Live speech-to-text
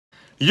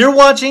You're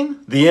watching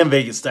the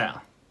nVegas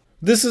Style.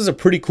 This is a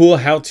pretty cool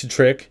how-to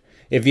trick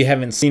if you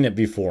haven't seen it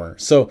before.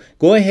 So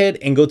go ahead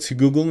and go to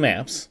Google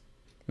Maps,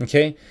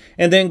 okay?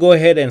 And then go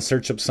ahead and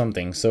search up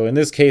something. So in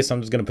this case,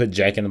 I'm just gonna put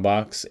Jack in the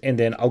Box, and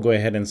then I'll go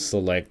ahead and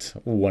select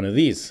one of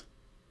these.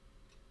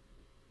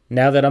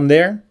 Now that I'm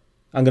there,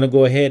 I'm gonna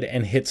go ahead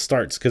and hit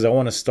starts because I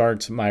wanna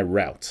start my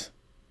route.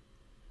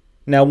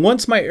 Now,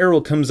 once my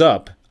arrow comes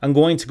up, I'm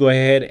going to go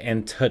ahead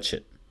and touch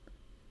it.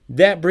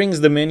 That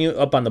brings the menu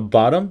up on the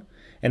bottom.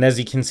 And as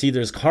you can see,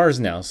 there's cars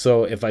now.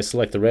 So if I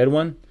select the red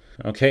one,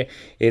 okay,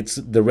 it's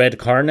the red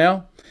car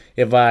now.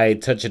 If I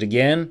touch it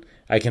again,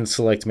 I can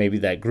select maybe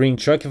that green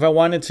truck if I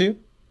wanted to.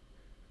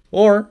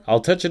 Or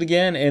I'll touch it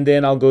again and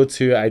then I'll go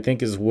to, I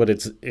think is what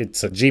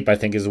it's a Jeep, I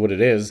think is what it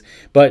is.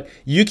 But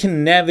you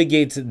can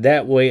navigate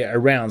that way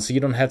around, so you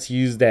don't have to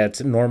use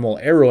that normal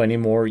arrow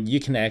anymore. You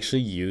can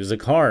actually use a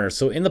car.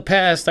 So in the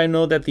past, I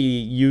know that they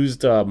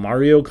used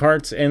Mario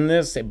Kart in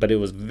this, but it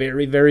was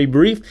very, very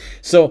brief.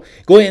 So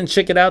go ahead and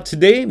check it out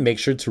today. Make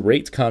sure to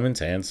rate,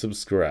 comment, and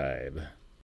subscribe.